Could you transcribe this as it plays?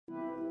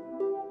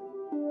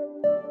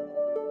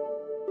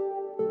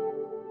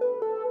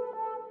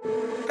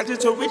I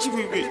just told Richie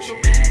we rich.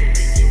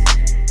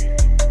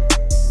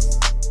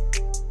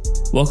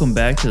 Welcome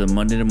back to the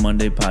Monday to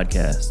Monday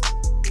podcast.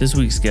 This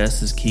week's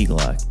guest is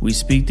Glock. We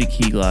speak to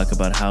Glock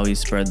about how he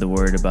spread the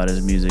word about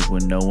his music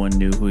when no one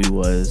knew who he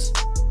was,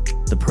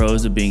 the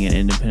pros of being an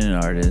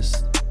independent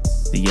artist,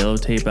 the Yellow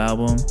Tape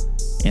album,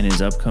 and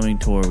his upcoming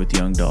tour with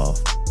Young Dolph.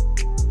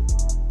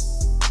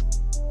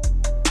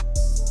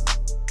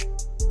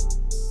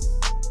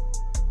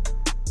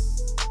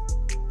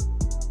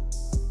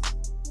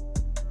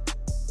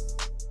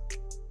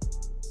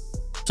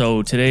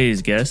 So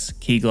today's guest,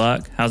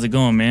 Glock. How's it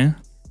going, man?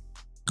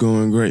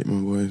 Going great, my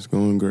boy. It's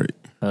going great.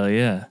 Oh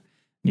yeah.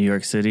 New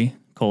York City,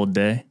 cold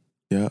day.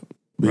 Yep.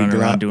 Running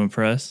around doing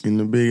press. In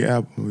the Big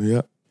Apple,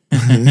 yep.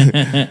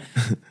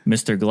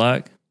 Mr.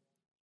 Glock.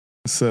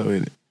 What's up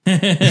with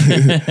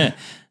it?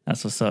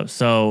 That's what's up.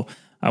 So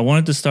I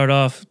wanted to start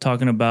off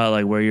talking about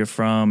like where you're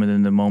from and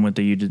then the moment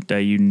that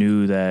you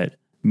knew that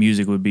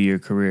music would be your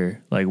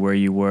career, like where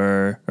you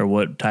were or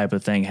what type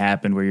of thing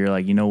happened where you're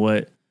like, you know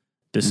what,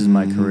 this is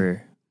my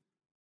career.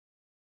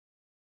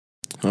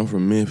 I'm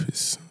from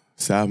Memphis,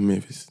 South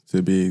Memphis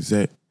to be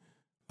exact.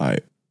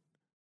 Like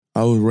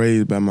I was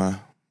raised by my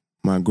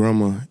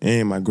grandma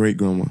and my great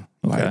grandma.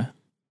 Okay. Like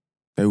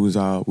we was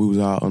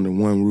all under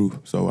one roof.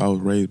 So I was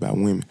raised by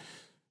women.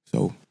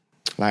 So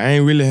like I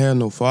ain't really had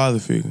no father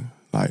figure.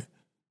 Like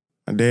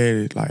my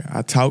dad, like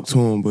I talked to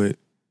him, but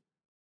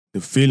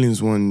the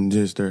feelings wasn't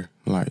just there.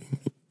 Like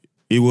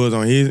it was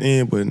on his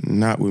end, but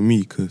not with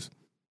me, cause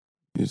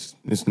it's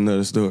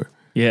another story.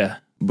 Yeah.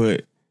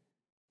 But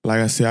like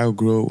I said, I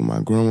grew up with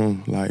my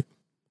grandma. Like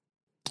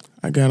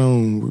I got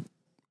on,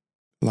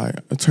 like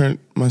I turned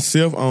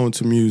myself on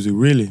to music.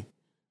 Really,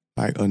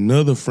 like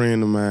another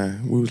friend of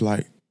mine. We was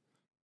like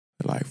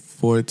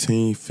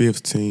 14,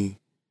 15,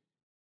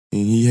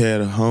 and he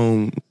had a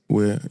home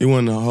where it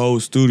wasn't a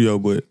whole studio,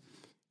 but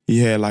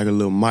he had like a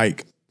little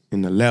mic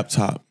and a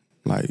laptop,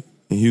 like,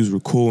 and he was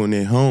recording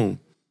at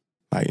home,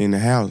 like in the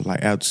house,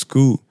 like after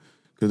school,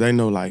 because they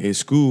know like at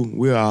school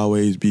we'll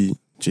always be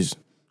just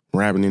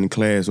rapping in the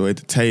class or at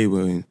the table,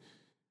 and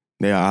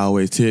they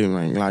always tell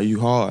me like you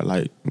hard,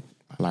 like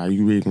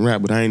you really can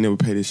rap, but I ain't never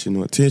paid this shit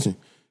no attention,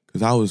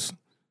 because I was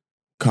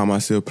caught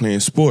myself playing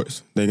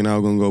sports, thinking I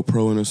was gonna go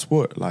pro in a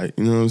sport, like,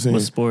 you know what I'm saying?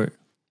 What sport?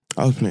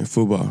 I was playing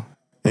football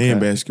and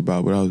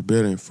basketball, but I was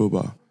better in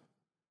football.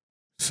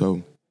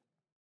 So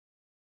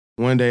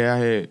one day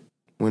I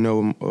went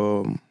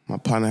over my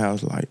partner's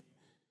house, like,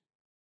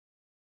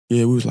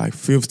 yeah, we was like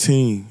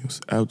 15, it was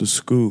after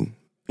school,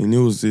 and it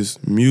was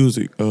this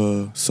music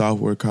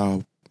software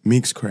called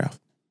Mixcraft.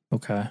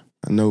 Okay.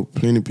 I know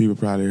plenty of people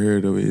probably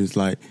heard of it. It's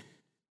like,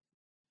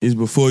 it's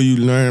before you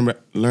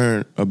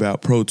learn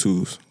about Pro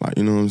Tools. Like,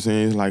 you know what I'm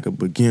saying? It's like a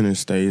beginner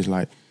stage.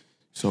 Like,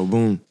 so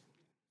boom,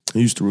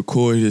 he used to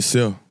record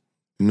himself.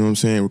 You know what I'm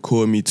saying?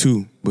 Record me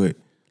too. But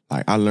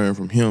like I learned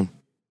from him.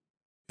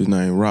 His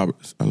name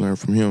Roberts. I learned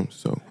from him.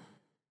 So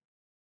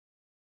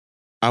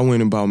I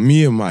went and bought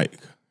me a mic.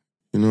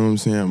 You know what I'm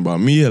saying? Bought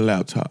me a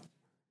laptop.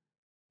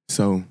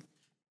 So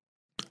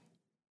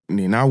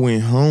then I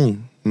went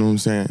home. You know what I'm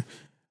saying?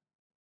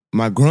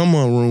 My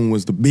grandma's room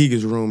was the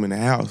biggest room in the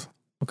house.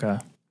 Okay.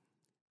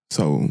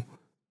 So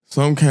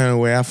some kind of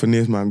way I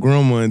finessed my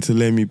grandma into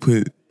letting me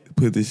put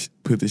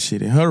the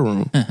shit in her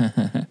room.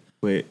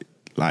 But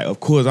like, of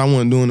course, I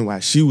wasn't doing it while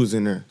she was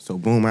in there. So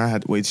boom, I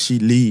had to wait till she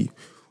leave,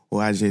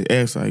 or I just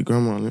asked her, like,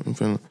 Grandma, I'm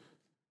feeling.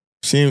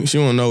 She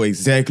won't know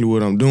exactly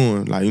what I'm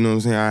doing. Like, you know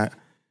what I'm saying?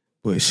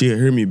 But she'll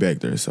hear me back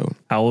there. So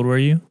How old were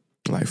you?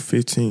 like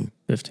 15.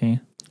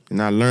 15.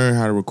 And I learned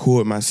how to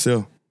record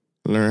myself.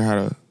 Learned how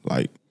to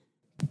like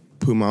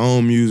put my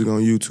own music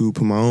on YouTube,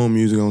 put my own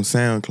music on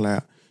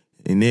SoundCloud.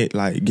 And that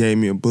like gave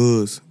me a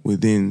buzz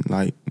within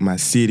like my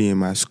city and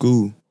my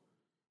school.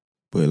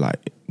 But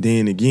like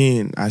then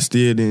again, I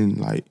still didn't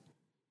like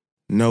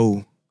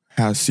know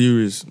how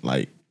serious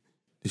like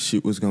the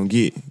shit was gonna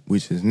get,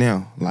 which is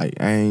now. Like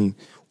I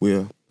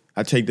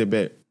take that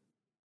back.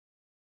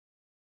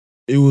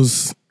 It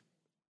was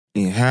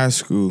in high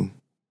school,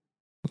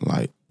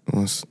 like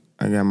once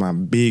I got my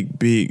big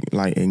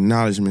like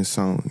acknowledgement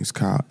song. It's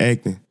called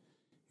Acting.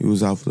 It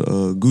was off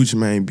the Gucci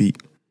Mane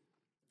beat.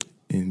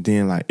 And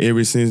then, like,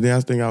 ever since then,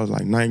 I think I was,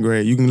 like, 9th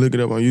grade. You can look it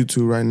up on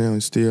YouTube right now.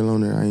 It's still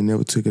on there. I ain't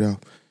never took it off.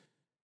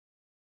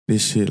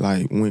 This shit,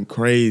 like, went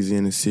crazy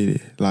in the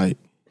city. Like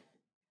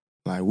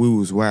we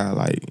was wild,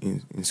 like,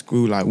 in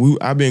school. Like,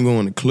 I been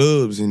going to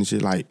clubs and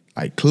shit, like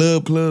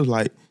clubs.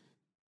 Like,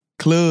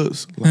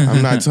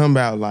 I'm not talking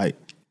about, like,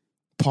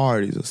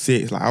 parties or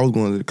sex. Like, I was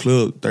going to the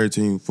club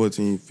 13,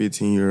 14,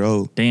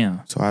 15-year-old.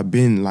 Damn. So I've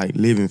been, like,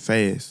 living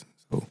fast.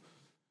 So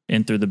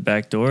In through the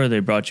back door, or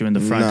they brought you in the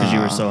front because you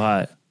were so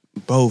hot?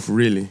 Both,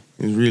 really.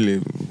 It's really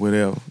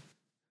whatever.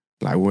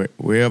 Like,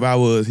 wherever I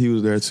was, he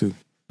was there, too.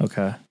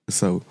 Okay.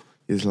 So,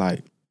 it's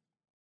like,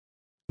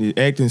 the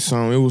acting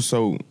song, it was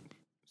so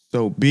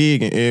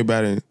big and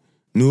everybody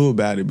knew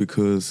about it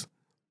because,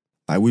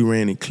 like, we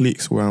ran in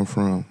cliques where I'm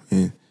from.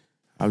 And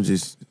I was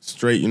just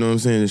straight, you know what I'm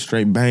saying, just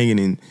straight banging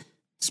and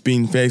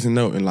spitting facts and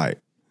note. And, like,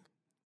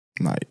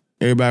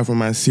 everybody from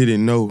my city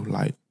know,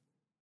 like,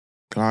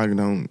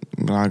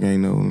 Glock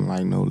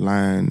ain't no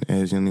line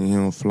as in he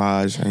don't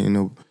flash, ain't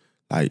no,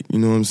 like, you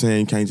know what I'm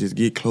saying? You can't just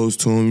get close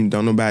to him.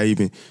 Don't nobody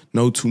even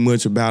know too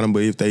much about him,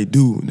 but if they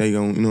do, they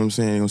gon', you know what I'm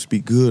saying, they gon'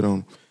 speak good on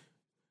him.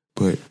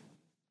 But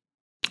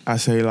I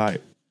say,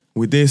 like,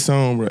 with this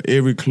song, bro,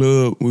 every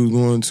club we was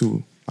going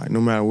to, like,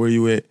 no matter where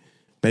you at,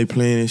 they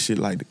playing this shit,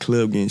 like the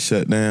club getting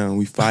shut down,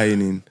 we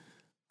fighting, and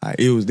like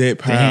it was that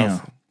powerful.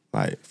 Damn.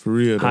 Like, for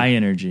real though. High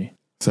energy.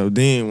 So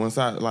then once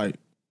I like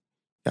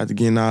got to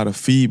getting all the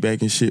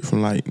feedback and shit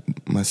from like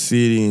my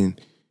city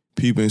and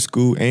people in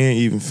school and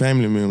even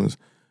family members,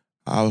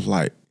 I was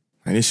like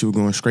this shit was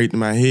going straight to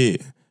my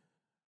head.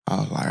 I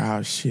was like,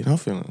 oh shit, I'm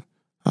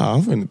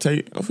finna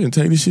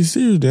take this shit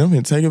seriously. I'm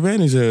finna take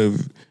advantage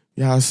of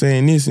y'all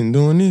saying this and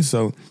doing this.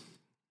 So,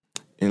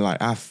 and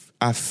like I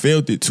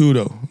felt it too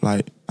though.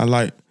 Like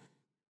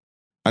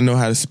I know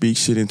how to speak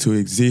shit into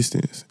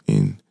existence.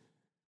 And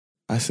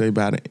I say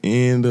by the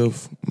end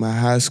of my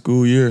high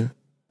school year,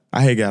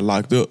 I had got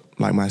locked up.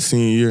 Like my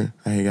senior year,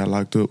 I had got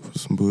locked up for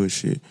some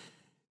bullshit.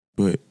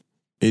 But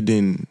it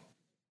didn't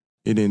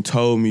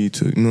told me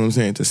to, you know what I'm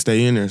saying, to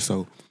stay in there.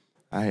 So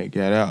I had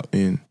got out,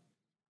 and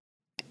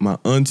my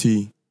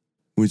auntie,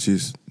 which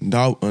is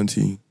dog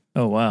auntie.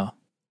 Oh, wow.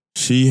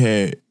 I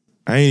didn't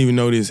even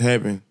know this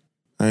happened.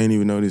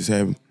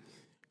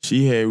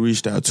 She had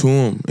reached out to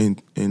him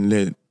and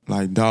let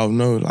like Dolph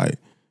know, like,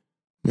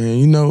 man,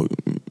 you know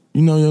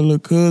your little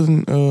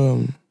cousin,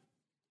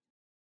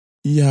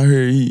 he out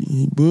here,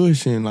 he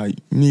bullshitting. Like,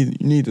 you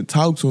need to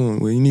talk to him.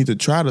 Well, you need to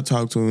try to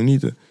talk to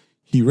him.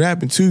 He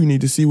rapping too. You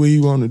need to see what he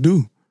want to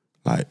do.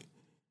 Like,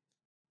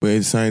 but at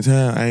the same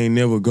time, I ain't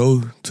never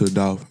go to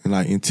Dolph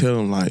and tell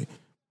him like,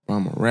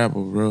 I'm a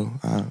rapper, bro.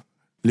 I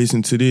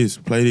listen to this,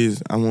 play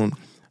this. I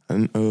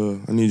need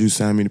you to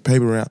sign me the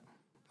paper rap.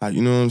 Like,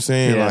 you know what I'm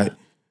saying? Yeah. Like,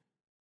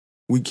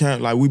 we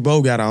can't, like, we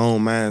both got our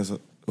own minds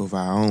of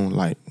our own.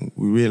 Like,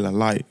 we really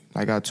like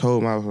I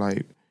told him, I was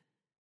like,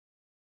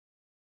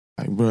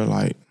 bro,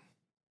 like,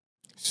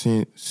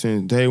 since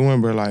day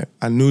one, bro, like,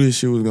 I knew this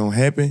shit was gonna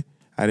happen.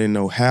 I didn't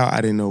know how,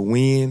 I didn't know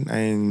when, I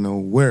didn't know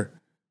where.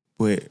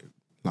 But,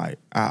 like,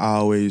 I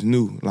always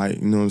knew, like,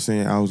 you know what I'm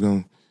saying, I was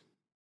gonna,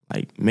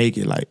 like, make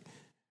it. Like,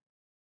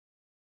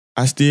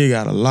 I still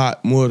got a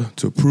lot more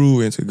to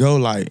prove and to go.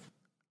 Like,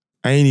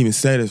 I ain't even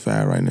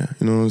satisfied right now.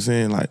 You know what I'm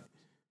saying? Like,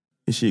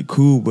 this shit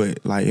cool,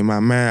 but, like, in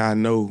my mind, I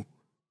know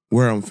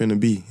where I'm finna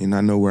be, and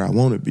I know where I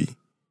want to be.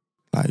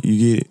 Like,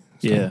 you get it?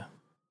 So, Yeah.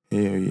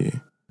 Hell yeah.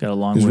 Got a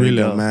long It's way really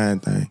to go. a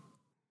mind thing.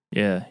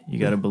 Yeah, you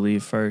got to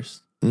believe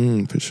first.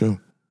 For sure.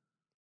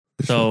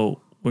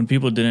 So when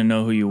people didn't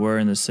know who you were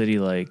in the city,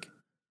 like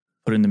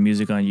putting the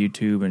music on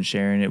YouTube and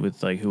sharing it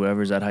with like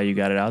whoever, is that how you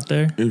got it out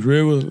there? It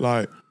really was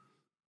like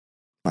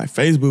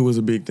Facebook was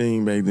a big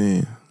thing back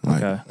then.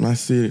 Like, Okay. my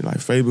city, like,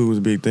 Facebook was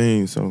a big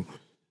thing. So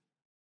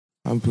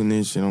I'm putting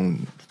this shit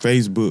on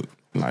Facebook,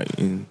 like,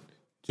 and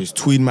just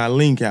tweeting my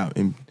link out,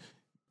 and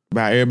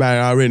by everybody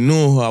already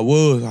knowing who I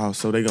was,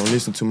 so they gonna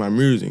listen to my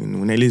music. And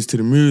when they listen to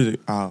the music,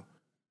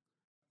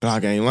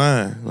 Glock ain't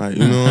lying. Like,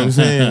 you know what I'm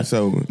saying?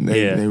 So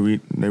they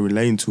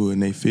relating to it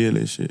and they feel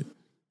that shit.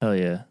 Hell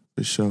yeah.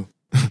 For sure.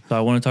 So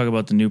I want to talk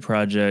about the new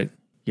project,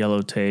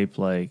 Yellow Tape.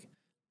 Like,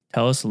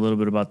 tell us a little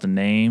bit about the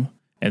name,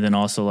 and then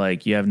also,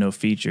 like, you have no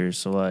features.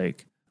 So,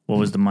 like, what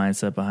was the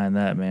mindset behind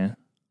that, man?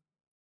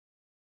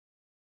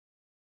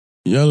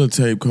 Yellow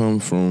Tape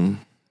comes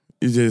from,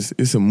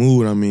 it's a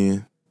mood I'm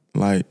in.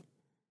 Like,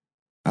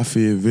 I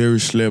feel very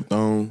slept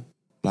on.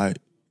 Like,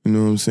 you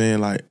know what I'm saying?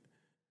 Like,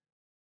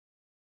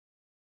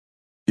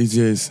 it's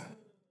just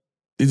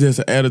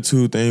an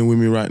attitude thing with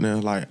me right now.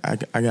 Like,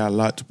 I got a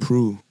lot to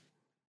prove.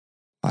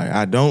 Like,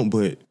 I don't,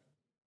 but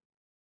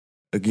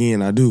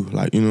again, I do.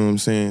 Like, you know what I'm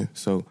saying?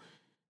 So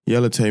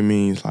Yellow Tape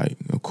means, like,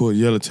 of course,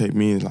 Yellow Tape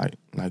means like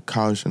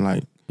caution,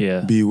 like,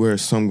 beware,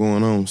 something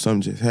going on,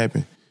 something just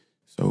happened.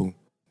 So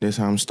that's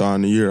how I'm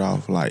starting the year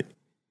off. Like,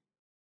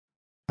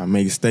 I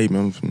make a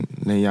statement,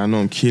 then y'all know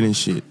I'm killing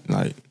shit.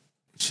 Like,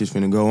 shit's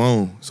finna go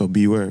on, so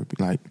beware.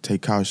 Like,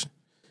 take caution.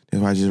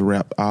 That's why I just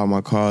wrap all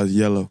my cars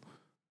yellow.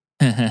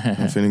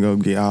 I'm finna go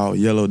get all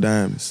yellow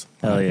diamonds.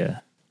 Hell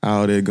yeah.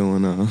 All that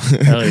going on.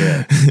 Hell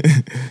yeah.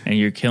 And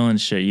you're killing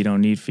shit. You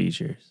don't need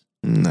features.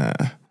 Nah.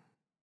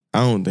 I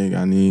don't think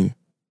I need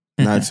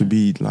not to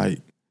be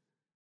like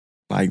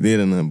that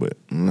or nothing, but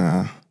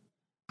nah.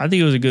 I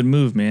think it was a good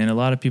move, man. A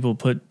lot of people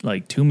put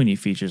like too many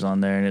features on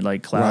there and it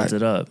like clouds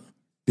it up.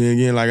 Then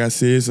again, like I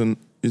said,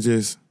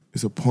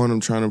 it's a point I'm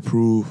trying to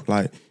prove.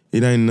 Like,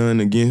 it ain't nothing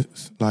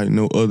against like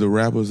no other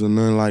rappers or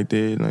nothing like that.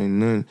 It ain't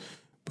nothing.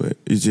 But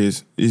it's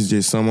just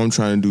something I'm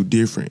trying to do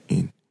different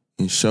and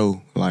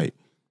show like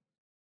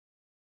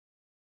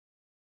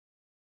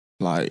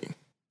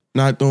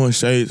not throwing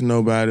shade to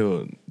nobody,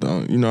 or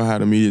you know how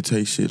the media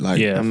takes shit.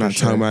 Like, I'm not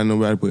talking about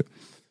nobody, but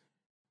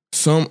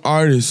some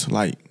artists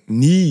like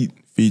need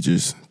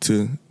features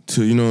to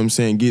you know what I'm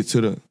saying, get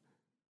to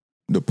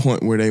the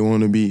point where they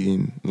want to be.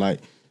 And like,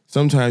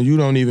 sometimes you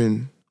don't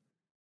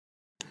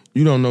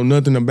know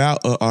nothing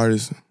about an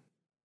artist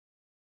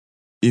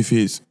if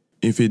it's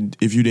if you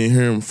didn't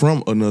hear him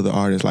from another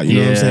artist. Like, you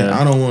know what I'm saying?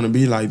 I don't want to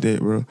be like that,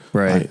 bro.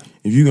 Right. Like,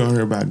 if you're gonna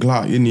hear about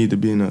Glock, it need to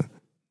be in a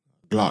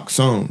Glock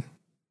song.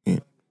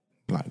 And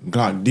like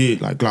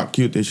Glock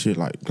killed that shit.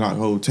 Like Glock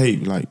whole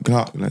tape. Like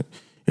Glock. Like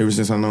ever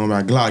since I know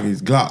about Glock,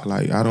 it's Glock.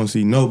 Like I don't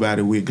see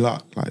nobody with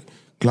Glock. Like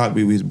Glock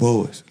be with his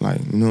boys. Like,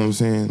 you know what I'm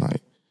saying?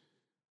 Like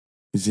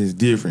it's just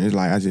different. It's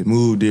like I just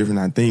move different.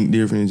 I think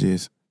different. It's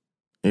just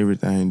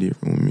everything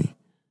different with me.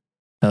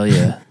 Hell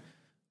yeah.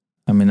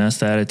 I mean, that's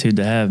the attitude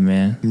to have,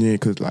 man. Yeah,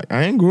 cause like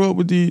I ain't grew up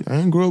with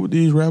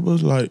these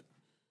rappers. Like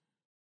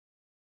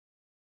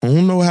I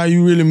don't know how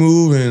you really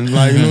move, and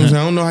like, you know what I'm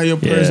saying? I don't know how your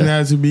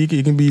personality be.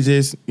 It can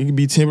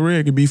be temporary,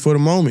 it can be for the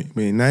moment.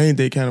 Man, I ain't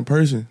that kind of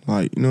person.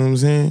 Like, you know what I'm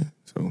saying?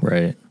 So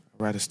right. I'd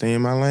rather stay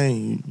in my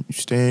lane. You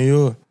stay in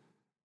yours.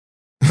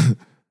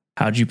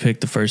 How'd you pick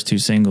the first 2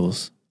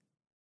 singles?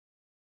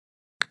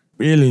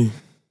 Really?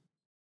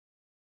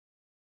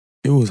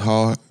 It was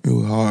hard.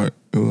 Cause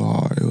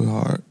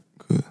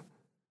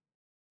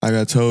like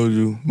I told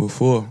you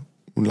before,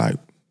 like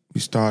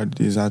we started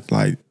this, I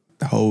like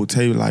the whole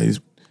tape, like it's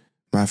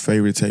my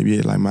favorite tape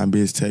yet, like my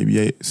best tape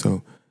yet.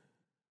 So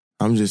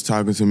I'm just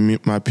talking to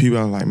my people.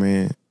 I was like,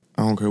 man,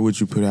 I don't care what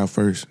you put out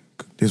first.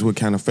 This is what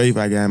kind of faith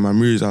I got in my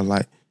music. I was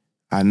like,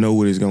 I know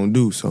what it's gonna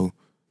do. So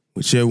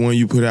whichever one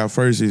you put out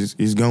first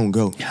is gonna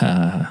go.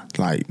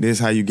 Like that's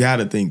how you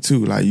gotta think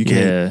too. Like you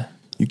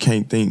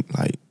can't think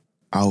like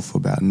off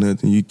about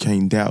nothing. You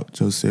can't doubt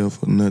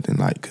yourself or nothing.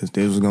 Like, cause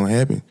that's what's gonna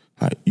happen.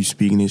 Like you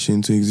speaking this shit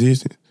into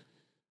existence.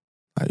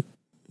 Like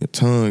your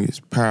tongue is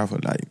powerful.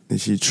 Like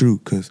this shit true.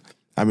 Cause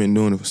I've been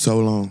doing it for so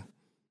long.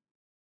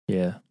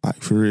 Yeah.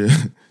 Like, for real.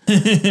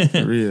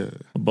 For real.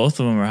 Both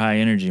of them are high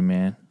energy,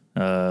 man.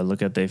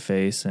 Look at their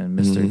face and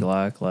Mr.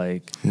 Glock.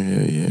 Like,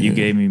 you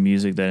gave me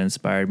music that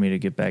inspired me to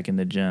get back in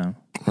the gym.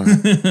 Right.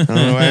 I don't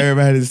know why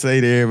everybody say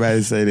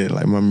that.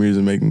 Like, my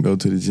music make them go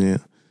to the gym.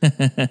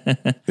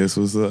 That's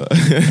what's up.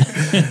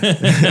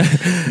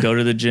 Go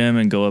to the gym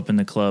and go up in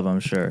the club, I'm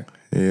sure.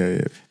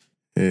 Yeah.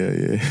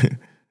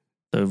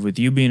 So with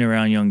you being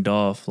around Young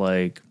Dolph,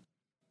 like,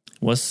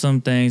 what's some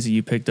things that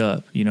you picked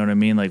up? You know what I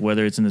mean? Like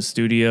whether it's in the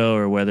studio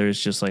or whether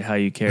it's just like how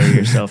you carry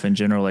yourself in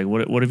general. Like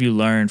what have you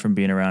learned from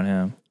being around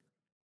him?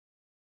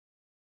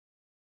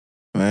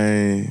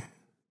 Man,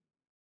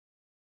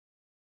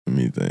 let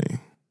me think.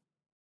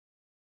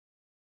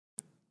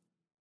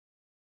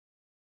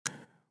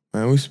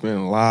 Man, we spent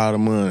a lot of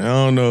money. I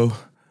don't know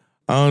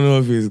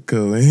if it's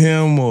because of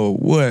him or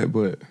what,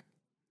 but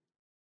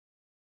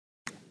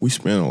we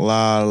spent a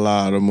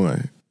lot of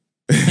money.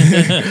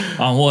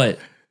 On what?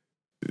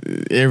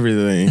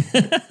 Everything.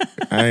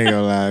 I ain't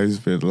gonna lie, we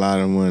spent a lot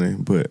of money,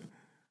 but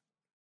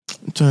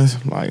I'm trying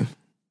to, like,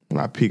 when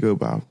I pick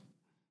up out.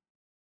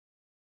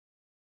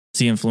 Does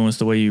he influence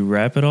the way you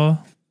rap at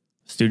all?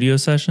 Studio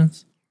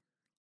sessions?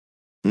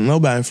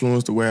 Nobody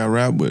influenced the way I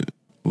rap, but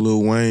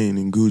Lil Wayne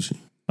and Gucci.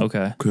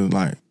 Okay. Cause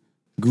like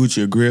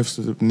Gucci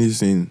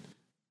aggressiveness and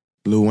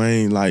Lil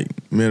Wayne like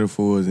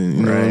metaphors and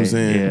you know what I'm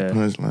saying? Yeah.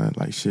 Punchline,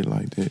 like shit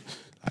like that.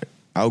 Like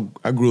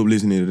I grew up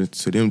listening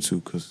to them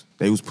too, cause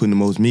they was putting the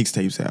most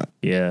mixtapes out.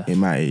 Yeah. At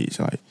my age,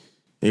 like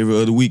every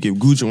other week, if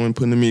Gucci wasn't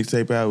putting the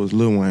mixtape out, it was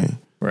Lil Wayne.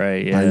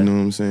 Right. Yeah. Like, you know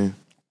what I'm saying?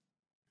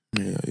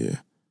 Yeah.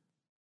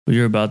 Well,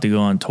 you're about to go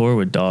on tour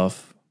with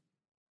Dolph.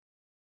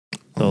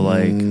 So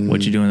like,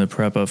 what you doing to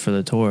prep up for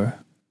the tour?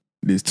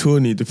 This tour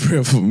need to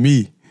prep for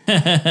me.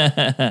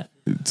 The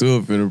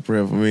tour finna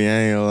prep for me. I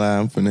ain't gonna lie,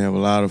 I'm finna have a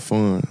lot of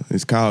fun.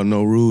 It's called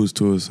No Rules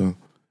Tour, so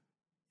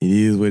it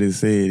is what it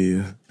said it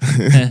is.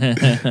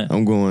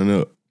 I'm going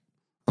up.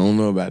 I don't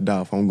know about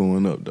Dolph. I'm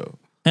going up though.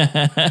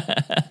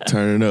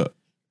 Turn it up.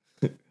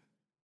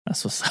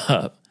 That's what's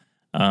up.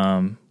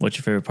 What's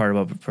your favorite part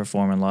about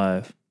performing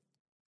live?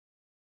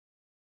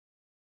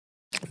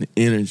 The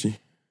energy.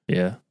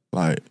 Yeah.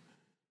 Like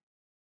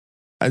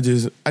I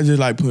just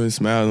like putting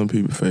smiles on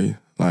people's face.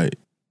 Like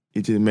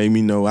it just made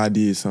me know I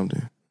did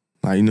something.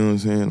 Like, you know what I'm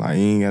saying? Like,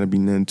 it ain't gotta be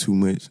nothing too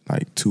much,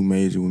 like too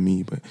major with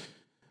me, but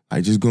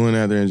like just going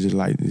out there and just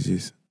like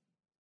just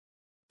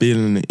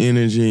feeling the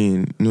energy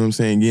and you know what I'm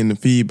saying, getting the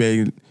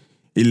feedback,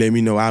 it let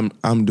me know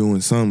I'm doing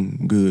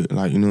something good.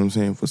 Like, you know what I'm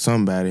saying, for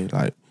somebody,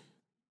 like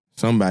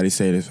somebody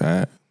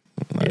satisfied.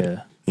 Like,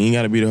 yeah. You ain't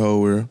gotta be the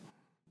whole world.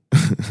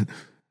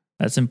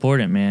 That's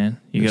important,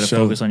 man. You gotta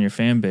focus on your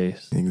fan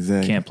base.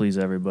 Exactly. Can't please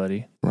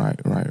everybody. Right.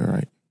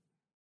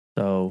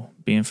 So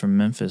being from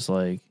Memphis,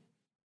 like,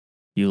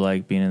 you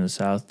like being in the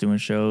South doing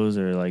shows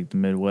or like the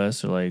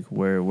Midwest or like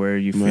where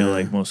you feel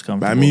like most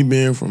comfortable? By me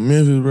being from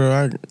Memphis,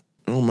 bro,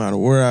 no matter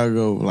where I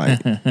go,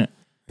 like in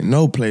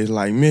no place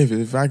like Memphis,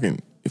 if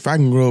I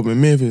can grow up in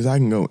Memphis, I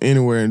can go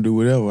anywhere and do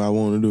whatever I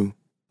want to do.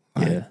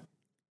 Like, yeah.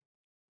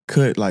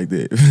 Cut like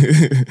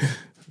that.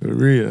 For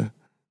real.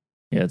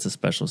 Yeah, it's a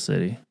special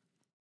city.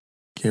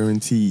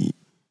 Guaranteed.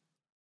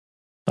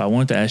 So I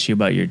wanted to ask you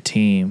about your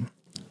team,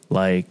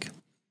 like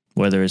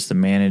whether it's the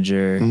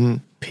manager,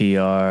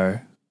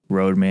 PR,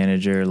 road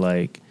manager,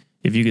 like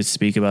if you could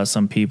speak about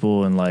some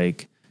people and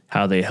like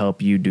how they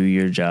help you do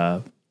your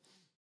job.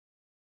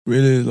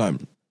 Really, like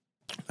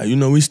you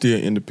know, we still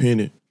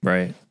independent.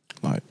 Right.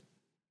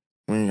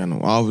 We ain't got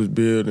no office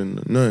building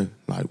or nothing.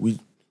 Like, we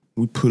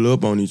pull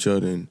up on each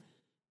other and,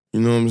 you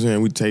know what I'm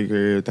saying? We take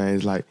care of everything.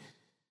 It's like,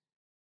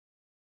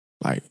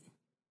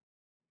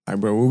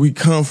 bro, where we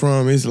come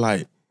from, it's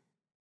like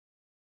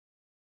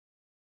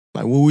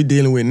what we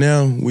dealing with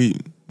now, we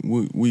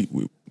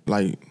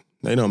like,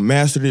 they done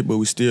mastered it, but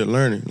we still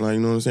learning. Like, you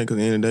know what I'm saying? Because at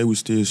the end of the day, we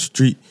still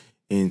street.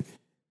 And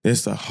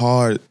that's a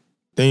hard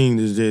thing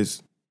to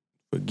just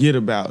forget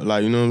about.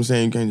 Like, you know what I'm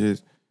saying? You can't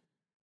just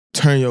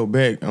turn your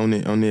back on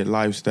that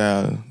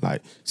lifestyle.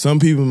 Like, some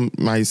people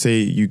might say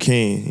you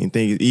can and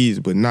think it's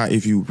easy, but not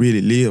if you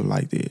really live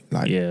like that.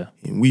 Like, yeah.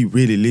 And we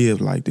really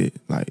live like that.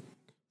 Like,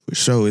 for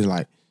sure, it's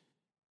like,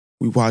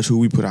 we watch who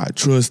we put our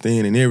trust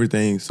in and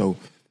everything. So,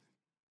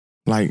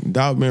 like,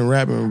 Doc been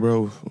rapping,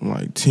 bro, for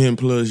like 10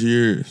 plus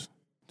years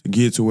to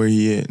get to where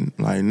he at,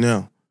 like,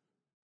 now.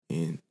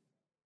 And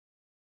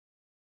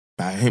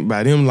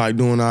by them, like,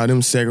 doing all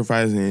them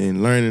sacrifices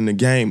and learning the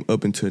game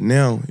up until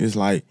now, it's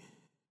like,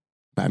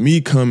 by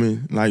me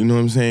coming, like, you know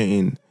what I'm saying,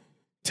 and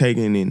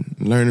taking and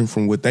learning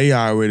from what they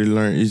already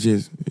learned, it's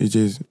just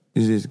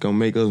gonna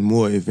make us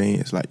more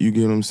advanced. Like, you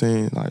get what I'm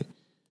saying? Like,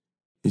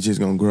 it's just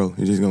gonna grow.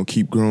 It's just gonna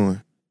keep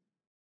growing.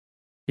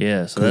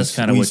 Yeah, so that's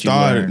kind of what you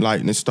learned.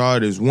 Like, the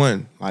start is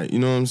one. Like, you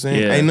know what I'm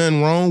saying? Yeah. Ain't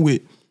nothing wrong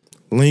with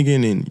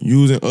linking and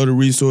using other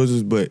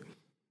resources, but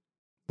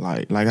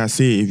like I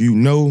said, if you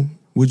know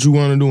what you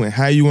want to do and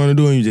how you want to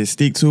do it, and you just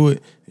stick to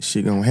it,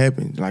 shit gonna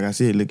happen. Like I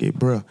said, look at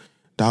bruh.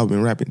 Dog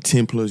been rapping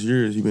 10 plus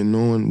years. He been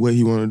knowing what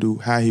he want to do,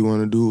 how he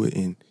want to do it,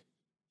 and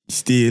he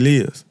still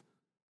is.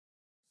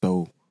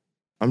 So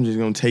I'm just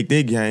gonna take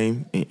that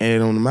game and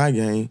add on to my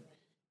game.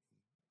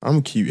 I'm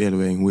gonna keep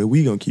elevating. Well,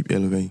 we gonna keep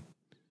elevating.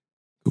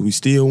 Cause we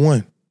still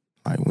one.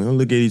 Like, we don't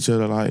look at each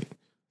other like,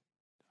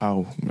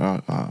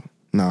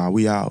 nah,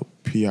 we all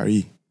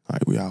PRE.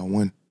 Like, we all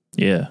one.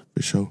 Yeah.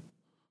 For sure.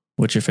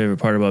 What's your favorite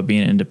part about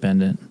being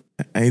independent?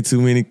 Ain't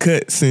too many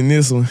cuts in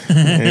this one.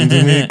 Ain't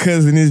too many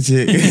cuts in this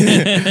chick.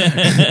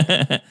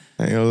 Ain't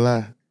gonna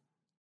lie.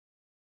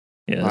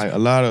 Yeah, like, a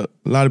lot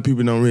of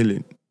people don't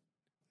really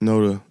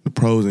know the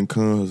pros and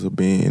cons of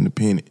being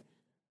independent.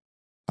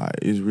 Like,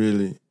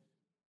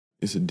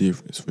 it's a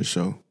difference for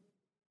sure.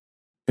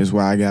 That's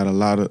why I got a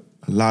lot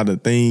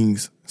of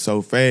things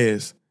so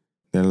fast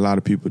that a lot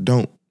of people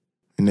don't,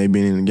 and they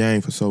been in the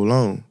game for so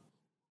long.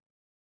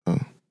 So,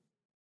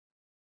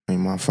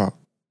 ain't my fault.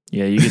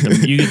 Yeah, you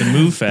get to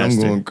move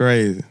faster. I'm going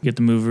crazy. You get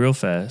to move real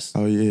fast.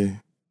 Oh yeah.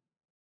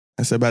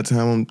 I said by the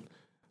time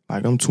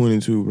I'm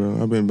 22,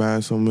 bro. I've been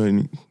buying so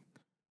many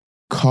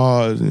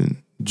cars and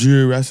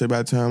jewelry. I said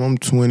by the time I'm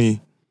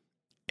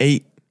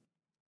 28,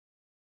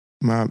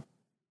 I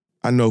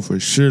know for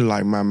sure,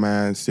 like, my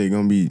mindset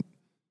gonna be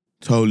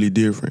totally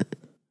different.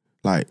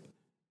 Like,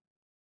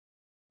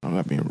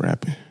 I've been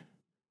rapping.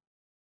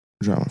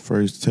 Dropped my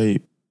first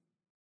tape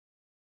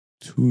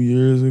 2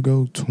 years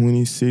ago,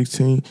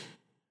 2016.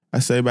 I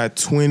say by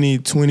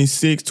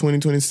 2026,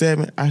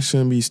 2027, I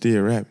shouldn't be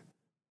still rapping.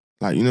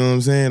 Like, you know what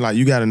I'm saying? Like,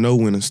 you got to know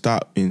when to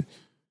stop and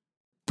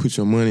put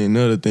your money in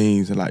other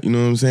things. And, like, you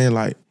know what I'm saying?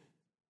 Like,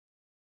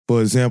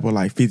 for example,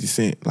 like 50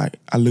 Cent. Like,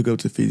 I look up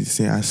to 50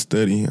 Cent. I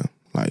study him.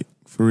 Like,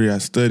 for real, I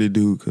study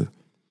dude, because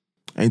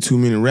ain't too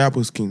many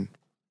rappers can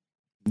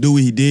do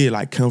what he did,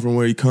 like, come from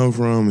where he come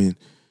from and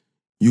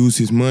use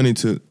his money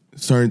to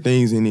certain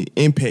things and it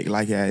impact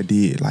like I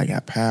did, like I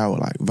Power,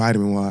 like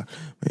Vitamin Y.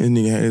 This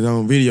nigga had his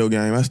own video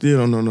game. I still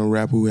don't know no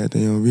rapper who had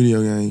their own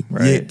video game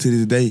yet to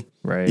this day.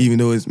 Right. Even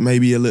though it's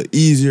maybe a little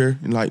easier,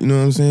 like, you know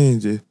what I'm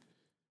saying? Just,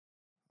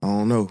 I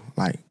don't know.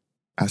 Like,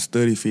 I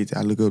study 50.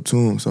 I look up to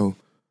him, so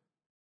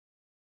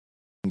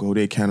I go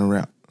that kind of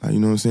rap. Like, you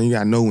know what I'm saying? You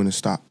gotta know when to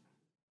stop.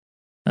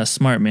 That's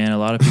smart, man. A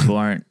lot of people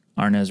aren't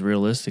as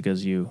realistic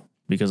as you,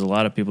 because a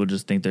lot of people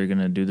just think they're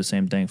gonna do the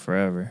same thing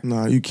forever.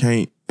 No, you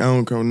can't. I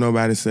don't care what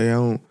nobody say.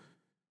 I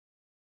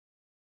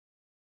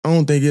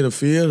don't think it'll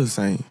feel the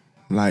same.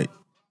 Like,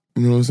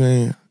 you know what I'm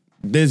saying?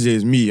 That's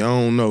just me. I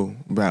don't know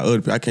about other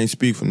people. I can't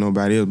speak for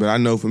nobody else, but I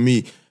know for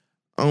me,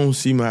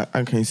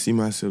 I can't see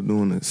myself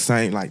doing the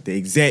same, like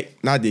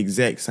not the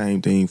exact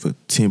same thing for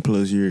 10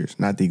 plus years.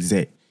 Not the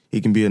exact.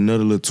 It can be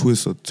another little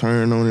twist or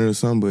turn on it or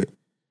something, but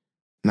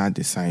not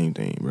the same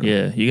thing, bro.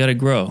 Yeah, you gotta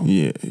grow.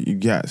 Yeah, you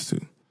got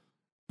to.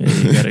 Yeah,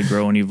 you gotta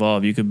grow and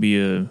evolve. You could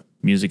be a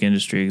music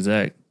industry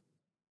exec.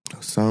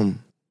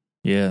 Something.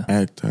 Yeah.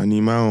 Actor. I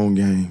need my own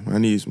game. I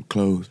need some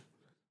clothes.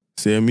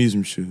 Sell me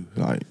some shoes.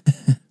 Like.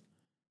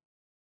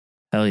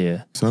 Hell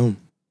yeah. Something.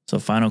 So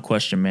final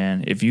question,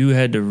 man. If you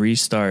had to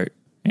restart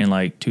in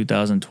like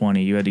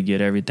 2020, you had to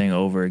get everything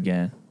over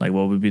again, like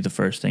what would be the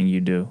first thing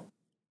you do?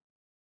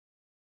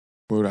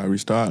 What would I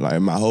restart? Like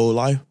my whole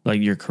life?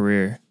 Like your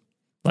career.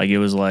 Like it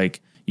was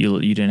like you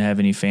didn't have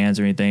any fans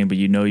or anything, but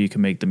you know you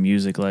can make the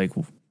music. Like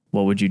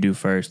what would you do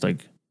first?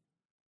 Like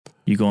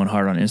you going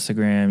hard on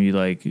Instagram? You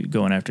like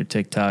going after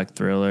TikTok,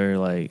 Triller?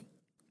 Like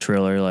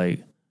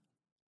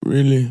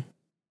really?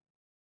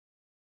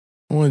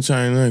 I want to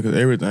change nothing because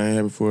everything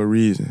happened for a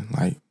reason.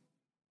 Like,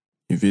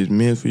 if it's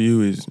meant for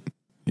you, it's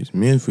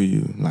meant for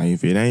you. Like,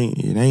 if it ain't,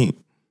 it ain't.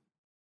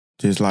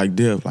 just like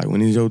death. Like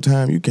when it's your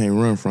time, you can't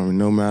run from it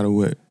no matter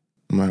what.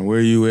 No matter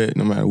where you at,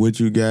 no matter what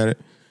you got it.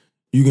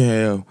 You can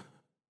have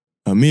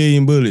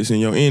 1,000,000 bullets and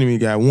your enemy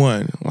got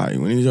one. Like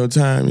when it's your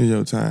time, it's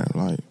your time.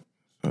 Like,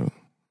 so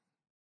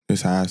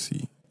that's how I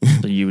see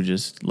it. So you would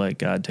just let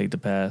God take the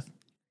path?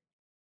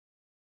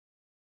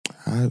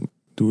 I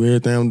do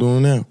everything I'm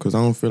doing now because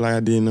I don't feel like I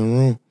did nothing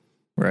wrong.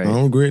 Right. I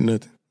don't regret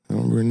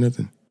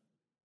nothing.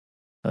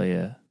 Hell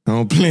yeah. I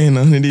don't plan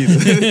on it either.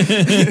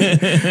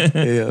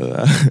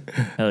 Yeah.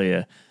 Hell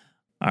yeah.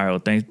 All right. Well,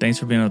 thanks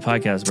for being on the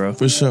podcast, bro.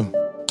 For sure.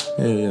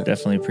 Yeah.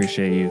 Definitely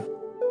appreciate you.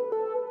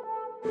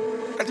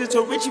 I just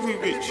told Richie be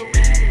rich.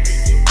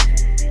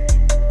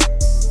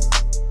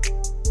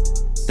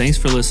 Thanks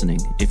for listening.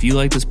 If you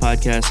like this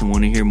podcast and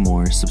want to hear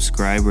more,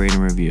 subscribe, rate,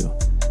 and review.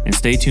 And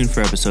stay tuned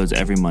for episodes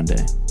every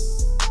Monday.